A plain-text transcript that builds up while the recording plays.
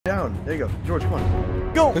Down. There you go. George, come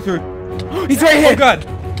on. Go! Go through. He's right here! Oh god!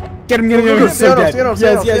 Get him, get him, get him. He's so dead.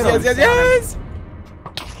 Yes!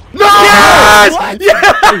 No! Yes! What?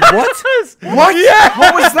 Yes! What? What? Yes!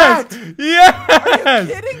 What was that? Yes! Are you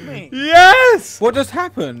kidding me? Yes! What just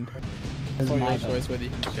happened? It's my choice whether you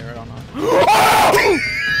can share it or not.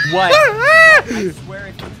 What? I swear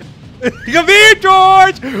if you could. Come here,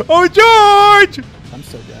 George! Oh, George! I'm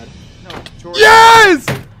so dead. No, George. Yes!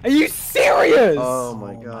 Are you serious? Oh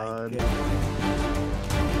my god.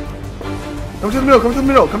 Come to the middle, come to the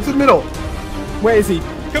middle, come to the middle. Where is he?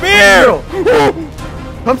 Come here!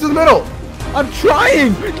 Come to the middle. I'm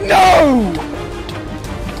trying! No!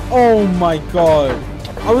 Oh my god.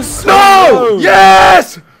 I was so No! low.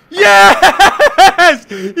 Yes! Yes!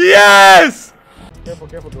 Yes! Careful,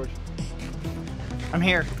 careful, George. I'm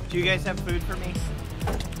here. Do you guys have food for me?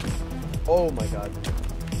 Oh my god.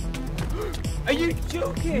 Are you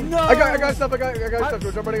joking? No! I got stuff, I got stuff,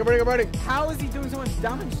 George. I'm running. How is he doing so much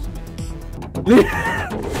damage to me?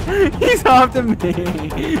 He's after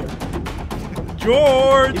me.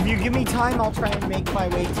 George! If you give me time, I'll try and make my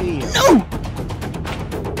way to you. No!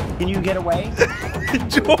 Can you get away?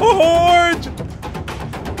 George!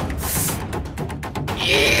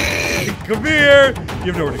 Come here!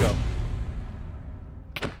 You have nowhere to go.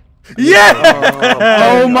 Yeah!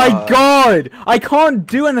 Oh my god! I can't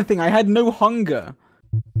do anything. I had no hunger.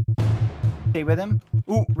 Stay with him.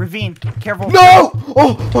 Ooh, ravine. Careful. No!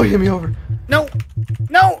 Oh, he hit me over. No!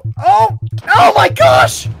 No! Oh! Oh my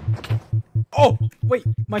gosh! Oh, wait,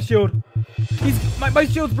 my shield. My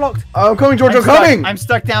shield's blocked. I'm coming, George, I'm stuck. coming! I'm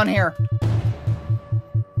stuck down here.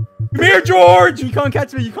 Come here, George! You can't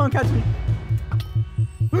catch me. You can't catch me.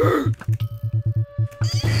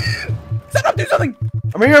 Set up, do something.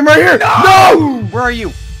 I'm right here! No! Where are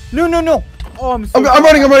you? No, no, no! Oh, I'm so I'm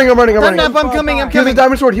running. Snap, I'm coming, I'm He has a coming.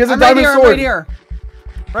 diamond sword, he has a I'm right diamond here, sword. I'm right here.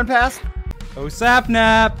 Run past. Oh,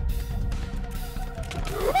 sapnap!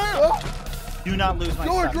 Do not lose my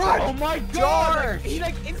George, stuff. run! Oh my god! George! He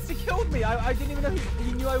like insta-killed me. I didn't even know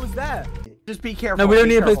he knew I was there. Just be careful. No, we don't be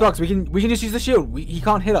need to place careful. blocks. We can just use the shield. He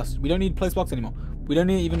can't hit us. We don't need to place blocks anymore. We don't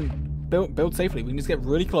need to even build safely. We can just get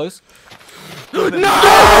really close. No!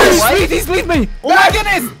 He squeezed me! Oh my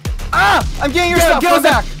goodness! Ah! I'm getting your stuff. get Run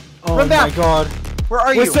us back. Oh Run back. my god. Where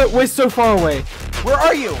are you? We're so far away. Where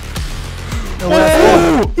are you?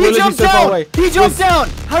 Oh, He jumped down! He jumped down!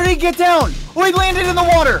 How did he get down? Oh, he landed in the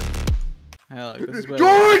water! Hell, this is where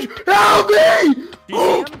George, help me! Do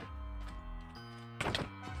you see him?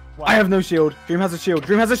 I have no shield. Dream has a shield.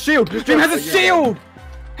 Dream has a shield. Dream has a shield!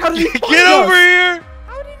 How did he Get over here!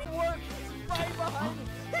 How did he work? He's right behind me.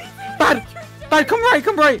 Bad, come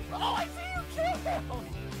right. Oh, I see you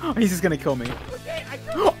kill him! He's just gonna kill me. Okay, I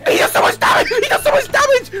killed him. He does so much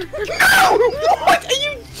damage! No! What are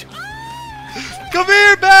you? Come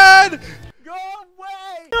here, man! Go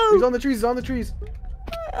away! He's on the trees,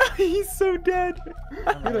 He's so dead.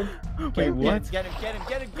 Get him. Wait, what? Get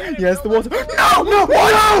him. Yes, the water. No! No!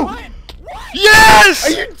 What? Yes!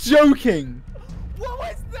 Are you joking? What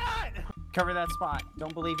was that? Cover that spot.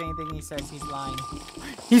 Don't believe anything he says. He's lying.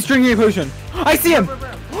 He's drinking a potion. I see him. Bro.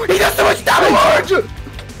 He does so much damage.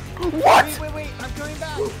 What? Wait. I'm coming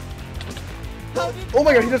back. How did Oh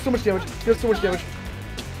my god, he does so much damage.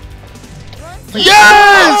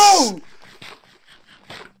 Yes!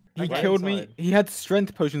 He killed me. He had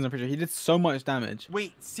strength potions, I'm pretty sure. He did so much damage.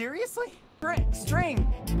 Wait, seriously? String!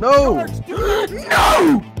 No! George, do it!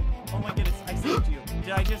 No! Oh my goodness, I saved you.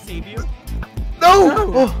 Did I just save you? No!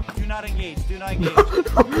 Oh, Do not engage. I know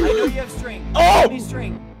you have string. Oh! Give me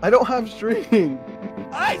string. I don't have string.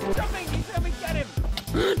 Ah, he's jumping, get him!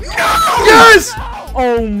 Yes! No!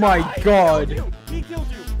 Oh my god. He killed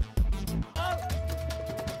you! Help!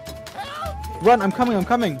 Run, I'm coming.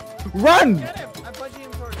 Run! Get him! I'm punching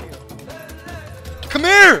him towards you. Come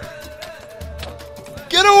here!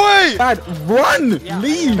 Get away! Bad, run! Yeah.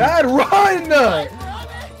 Leave! Dad, run!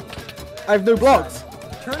 I have no blocks.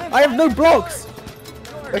 Turn him I have no blocks.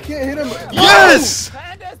 I can't hit him. Yes!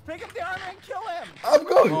 Pandas, pick up the armor and kill him! I'm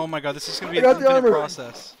going. Oh my god, this is gonna be I an got the infinite armor.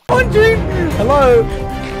 process. Come on, Dream! Hello!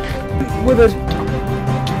 Withered.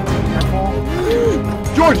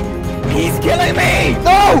 George! He's killing me!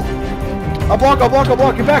 No! I'll block. Get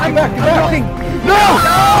back. blocking. No!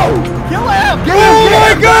 Kill him! Oh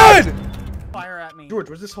my god! Fire at me. Here. George,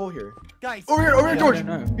 what's this hole here? Guys, Over here, George. I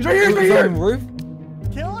don't know. He's right here. Is that on the roof?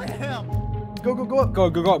 kill him! Go up.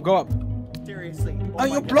 Go up. Seriously. Oh, my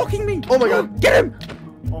you're goodness. blocking me! Oh my god. Get him!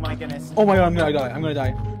 Oh my goodness. Oh my god, I'm gonna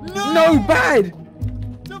die. No! No, bad!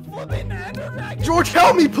 The flipping Ender George,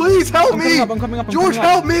 help me, please. Help me. I'm coming up. George,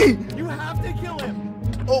 help me. You have to kill him!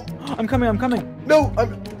 Oh, I'm coming. no.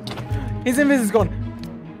 His invis is gone.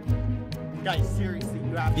 Guys, seriously,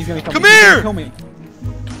 you have He's gonna Come He's here! gonna kill me.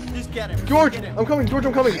 Just get him. George, Get him. I'm coming. George,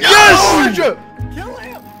 I'm coming. Yes! George! Kill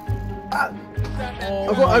him. Ah, Oh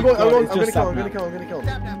I'm my gonna God, it's kill just him. I'm Sapnap. gonna kill him. I'm gonna kill him.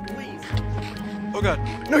 Tap that, please. Oh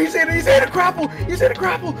god. No, he's in a grapple. He's in a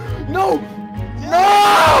grapple. No.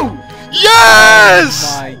 No.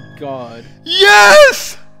 Yes! My God.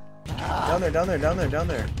 Yes! Down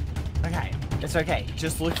there. Okay, it's okay.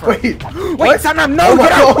 Just look for Wait. him. What? Sapnap, no! Oh my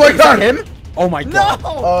Get out! God. Oh my Is that God. him? Oh my God.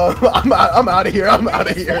 No! I'm out of here. I'm out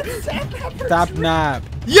of here. Sapnap.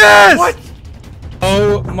 Yes! What?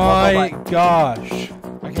 Oh my my gosh.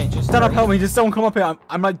 Okay, just Stand up, help me. Just someone come up here.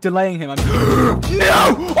 I'm like delaying him. No!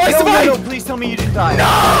 Oh, I survived! No, please tell me you didn't die.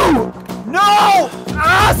 No! No!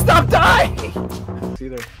 Ah, stop dying! See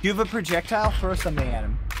there. You have a projectile? Throw something at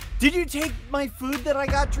him. Did you take my food that I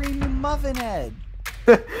got Dream in Muffin Head?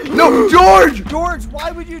 No, George! George,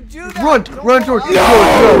 why would you do that? Run, Don't run, go George! up.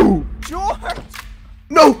 No! George!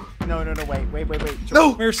 No! No, wait. George,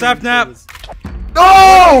 No! Here, Sapnap. please. I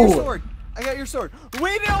got your No! sword. I got your sword.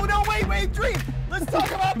 Wait, no, wait, Dream. Let's talk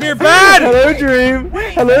about Come here, this. bad! Hello, Dream!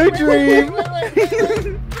 Wait, Hello, wait, Dream!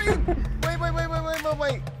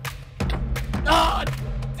 Wait. Ah,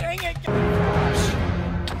 dang it.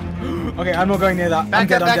 Okay, I'm not going near that. I'm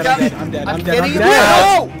dead. I'm dead. I'm getting him.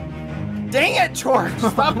 dead. No! Dang it, George.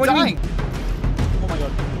 Stop What do you dying. Oh my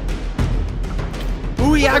God.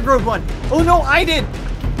 Ooh, he aggroed one. Oh, no, I did.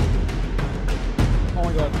 Oh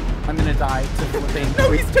my God. I'm gonna die to flipping.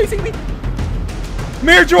 No, he's chasing me. Come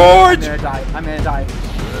here, I'm George! gonna die.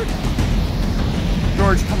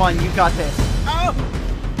 George, come on, you got this. Oh.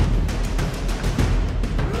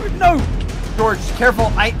 No. George,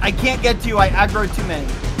 careful. I can't get to you. I aggroed too many.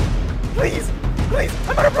 Please.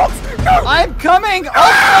 I'm out of blocks. No. I'm coming.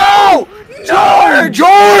 Oh, No!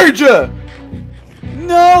 George!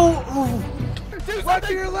 no! Run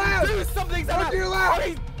to your left! Do something. Run to your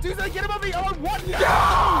left! Do something. Get him up. Oh, what?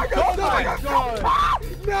 Oh my God.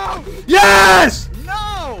 No! Yes!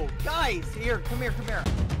 No! Guys, here. Come here.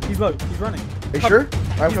 He's low. He's running. Are you sure?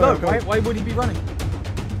 I'm He's low. coming. Why would he be running?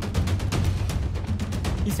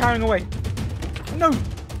 He's carrying away. No.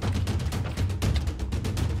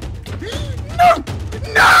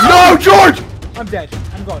 No, George! I'm dead.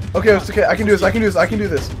 I'm gone. Okay, it's okay. I can do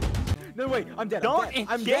this. No, wait. I'm dead. Don't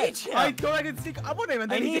I'm dead. engage him. I thought I could sneak up on him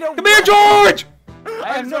and then he Come here, George!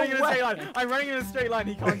 I have no weapon. I'm running in a straight line.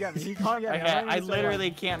 He can't get me. He can't get me. Okay, I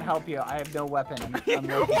literally can't help you. I have no weapon. I'm looking.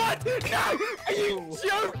 What? No! Are you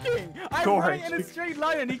joking? I'm George. running in a straight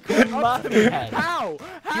line and he couldn't up to me. Muffin head. How?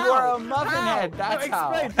 How? You are a muffin How? head, that's no,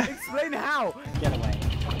 how. Explain how. Get away.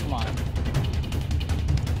 Come on.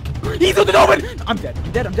 He's on the open! I'm dead.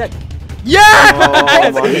 Yes!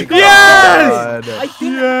 Oh my God. Yes! I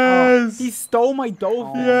think Yes! he stole my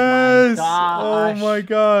dolphin. Yes! gosh. Oh my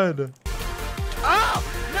god. Oh!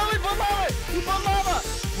 No, he put lava! He put lava!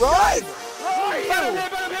 Run!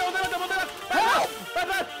 Help!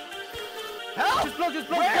 Help! Just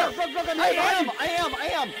block, I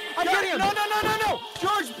am. I'm getting him. No.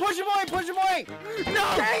 George, push him away. No!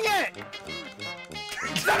 Dang it!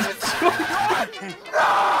 No!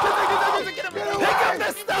 Pick up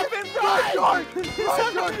the stuff and run!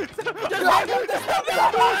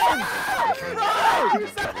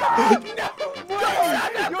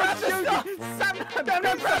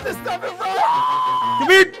 Grab the stuff and run! Come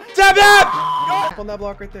here, Sapnap! Up on that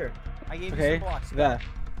block right there. I gave you Okay, some blocks. there.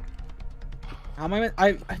 How am I meant?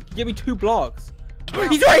 I give me 2 blocks.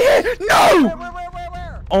 He's right here! No!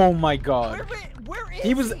 Where? Oh my God. Where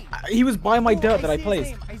is He was by my dirt I that I see his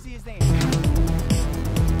placed. name. I see his name.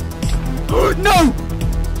 No!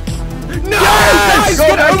 No! Yes! Guys, Go!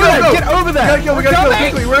 get over there! We gotta kill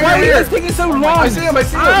quickly. We're Why right are you here. guys taking so long? I see him.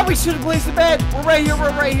 Ah, we should have placed the bed. We're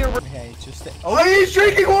right here. Okay, it's just Oh, he's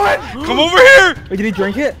drinking one! Come over here! Wait, did he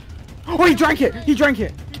drink it? Oh, he drank it! He drank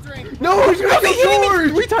it! No, he's gonna He kill hit me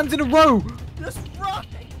George! 3 times in a row! Just run!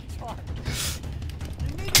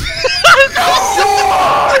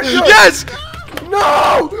 George! Yes!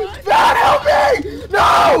 No! Bad, help me!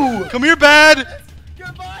 No! Come here, Bad!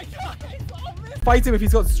 Goodbye, guys. I'll miss Fight him if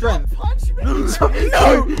he's got strength. punch me.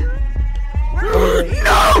 No!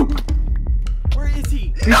 No! Where is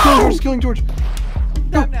he? He's killing George.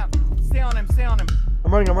 Stop now. Stay on him.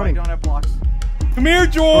 I'm running. I don't have blocks. Come here,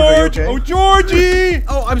 George, are George! you okay? Oh, Georgie!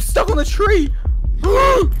 Oh, I'm stuck on the tree!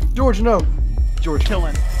 George, no. George. Kill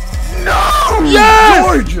him. No! Yes!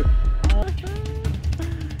 George!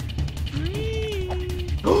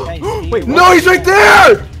 Wait, No, he's right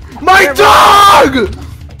there! My dog!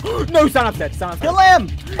 No, stand up dead. Stand up dead. Kill him!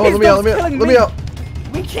 Oh, let me out.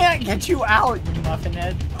 We can't get you out, you muffin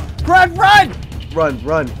head. Run!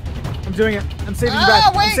 Run. I'm doing it. I'm saving you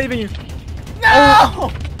Ah, back. wait. I'm saving you.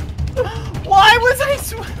 No!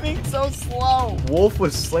 moving so slow? Wolf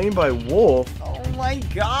was slain by wolf. Oh my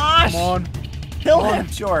gosh! Come on. Kill him,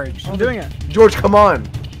 George. I'm doing it. George, come on.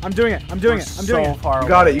 I'm doing it. I'm doing it. I'm doing so it. far You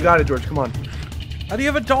got away. it. You got it, George. Come on. How do you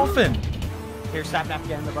have a dolphin? Here, Snap,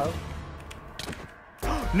 get in the boat.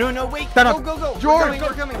 No, wait. Stand up. Go. George! We're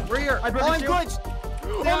coming. We're here. I broke the I'm shield. glitched.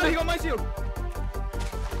 Oh, Damn he it. got my shield.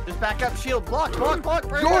 Just back up. Shield. Block.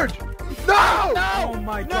 Right George! here. No! Oh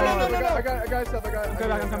my No. god. I got stuff. I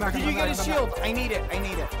got I'm coming back. Did you get a shield? I need it.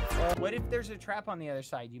 What if there's a trap on the other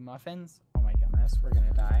side, you muffins? Oh my goodness. We're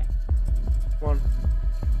gonna die. Come on.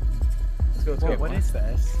 Let's go. Wait, what is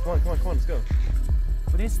this? Come on. Let's go.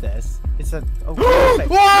 What is this? It's a. Oh,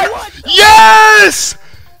 What? Yes!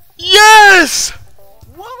 Yes!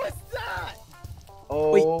 What was that?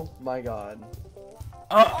 Oh my god.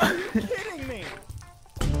 Are you kidding me?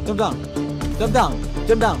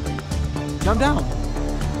 Jump down.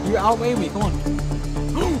 You outweigh me. Come on.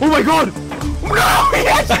 Oh my god! No!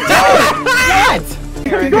 Yes!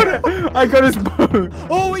 I got his boat.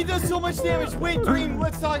 Oh, he does so much damage. Wait, Dream,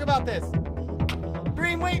 let's talk about this.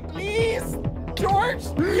 Dream, wait, please. George!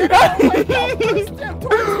 Get out of my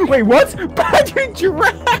house. Wait, what? Badger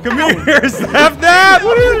giraffe! Come here, Snap!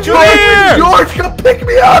 Come here! George, come pick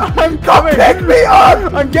me up! Come pick me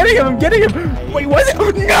up! I'm getting him! Wait, what is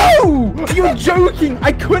it? No! You're joking!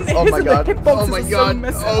 I couldn't hit Oh him! my The god. hitboxes Oh my are so god.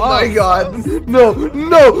 messed Oh up. my god.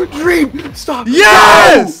 No, Dream! Stop!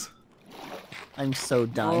 Yes! I'm so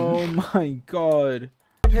done. Oh my god.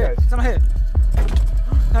 Here, It's not here.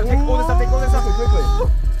 Now take all this stuff,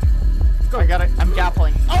 quickly. I got it. I'm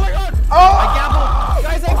gappling. Oh my god! Oh! I gabbled!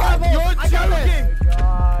 Guys, I gabbled! You're I got joking! this.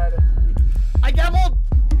 God. I gabbled!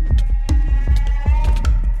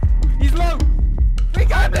 He's low! We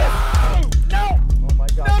got this! No! Oh my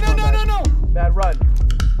god. No! Bad run.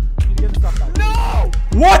 You need to get the stuff back. No!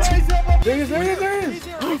 What? There he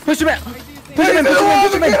is. Push him in! Push him in!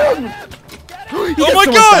 Get him! Oh He gets my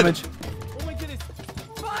so much god! damage. Oh my goodness!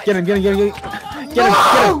 Get him! Get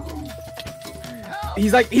him!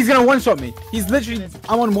 He's gonna one-shot me. He's literally,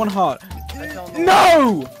 I'm on one heart.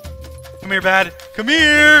 No! Come here, Bad. Come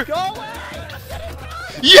here! Go away!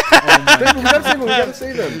 Yeah! We gotta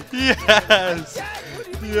save him. Yes!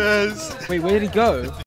 Yes! Wait, where did he go?